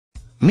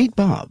Meet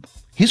Bob.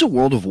 He's a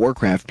World of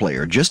Warcraft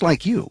player just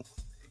like you.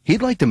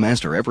 He'd like to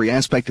master every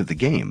aspect of the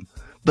game,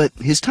 but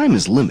his time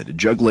is limited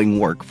juggling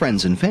work,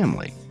 friends, and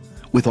family.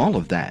 With all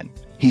of that,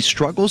 he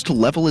struggles to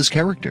level his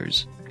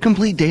characters,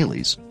 complete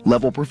dailies,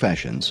 level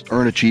professions,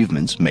 earn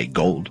achievements, make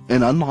gold,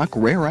 and unlock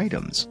rare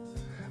items.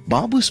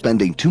 Bob was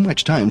spending too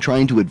much time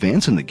trying to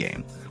advance in the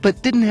game,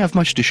 but didn't have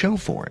much to show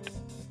for it.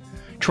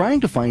 Trying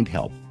to find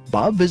help,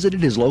 Bob visited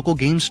his local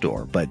game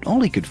store, but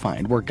all he could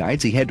find were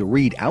guides he had to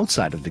read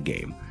outside of the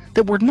game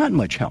that were not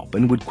much help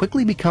and would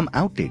quickly become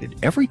outdated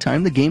every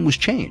time the game was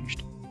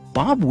changed.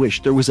 Bob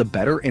wished there was a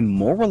better and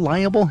more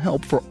reliable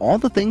help for all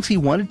the things he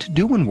wanted to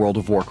do in World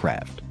of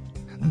Warcraft.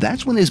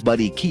 That's when his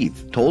buddy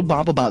Keith told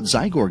Bob about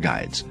Zygor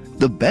guides,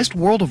 the best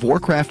World of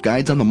Warcraft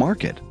guides on the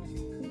market.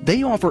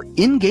 They offer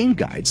in-game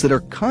guides that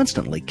are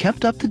constantly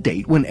kept up to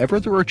date whenever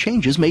there are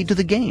changes made to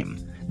the game.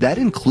 That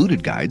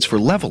included guides for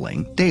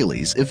leveling,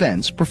 dailies,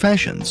 events,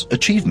 professions,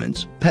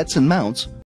 achievements, pets and mounts,